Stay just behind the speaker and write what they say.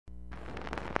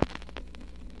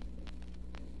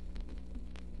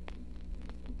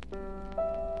Moon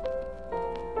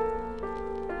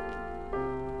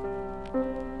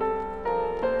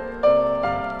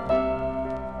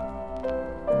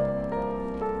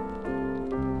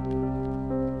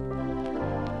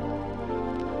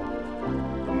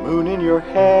in your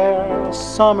hair, a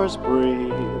summer's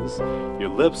breeze. Your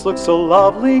lips look so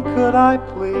lovely, could I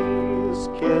please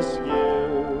kiss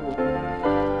you?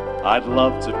 I'd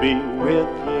love to be with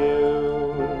you.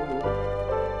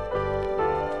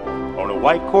 On a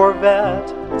white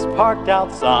Corvette, it's parked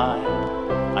outside.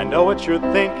 I know what you're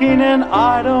thinking and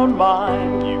I don't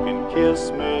mind. You can kiss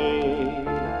me,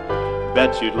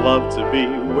 bet you'd love to be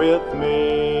with me.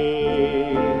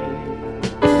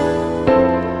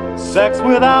 Sex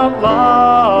without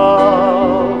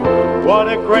love, what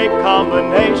a great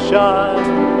combination.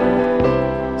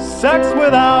 Sex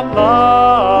without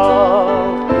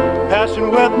love,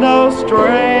 passion with no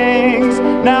strings.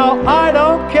 Now I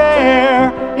don't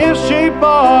care if she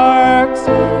barks,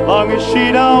 long as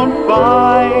she don't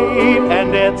bite.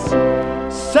 And it's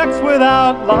sex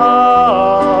without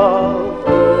love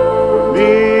for me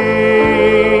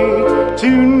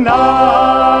tonight.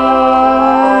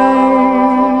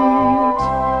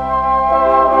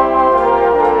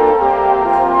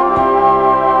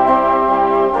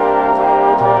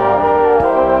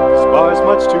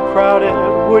 Much too crowded,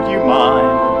 would you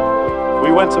mind? If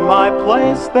we went to my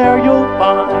place, there you'll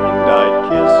find I'd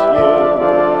kiss you.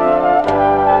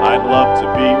 I'd love to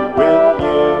be with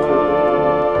you.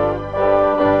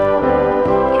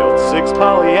 Killed 6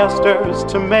 polyesters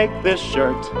to make this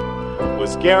shirt.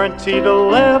 Was guaranteed to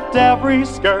lift every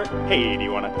skirt. Hey, do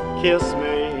you wanna kiss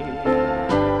me?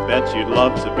 Bet you'd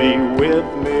love to be with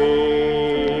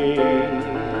me.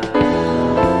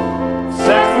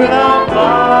 Sex without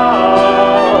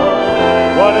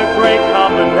love, what a great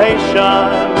combination.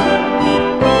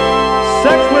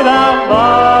 Sex without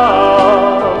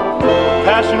love,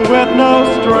 passion with no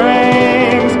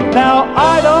strings. Now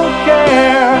I don't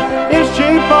care if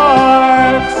she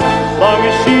barks, long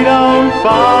as she don't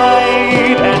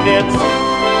bite. And it's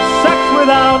sex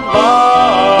without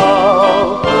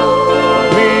love for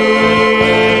me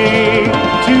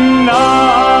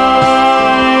tonight.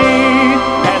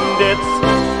 And it's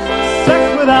sex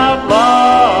without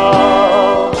love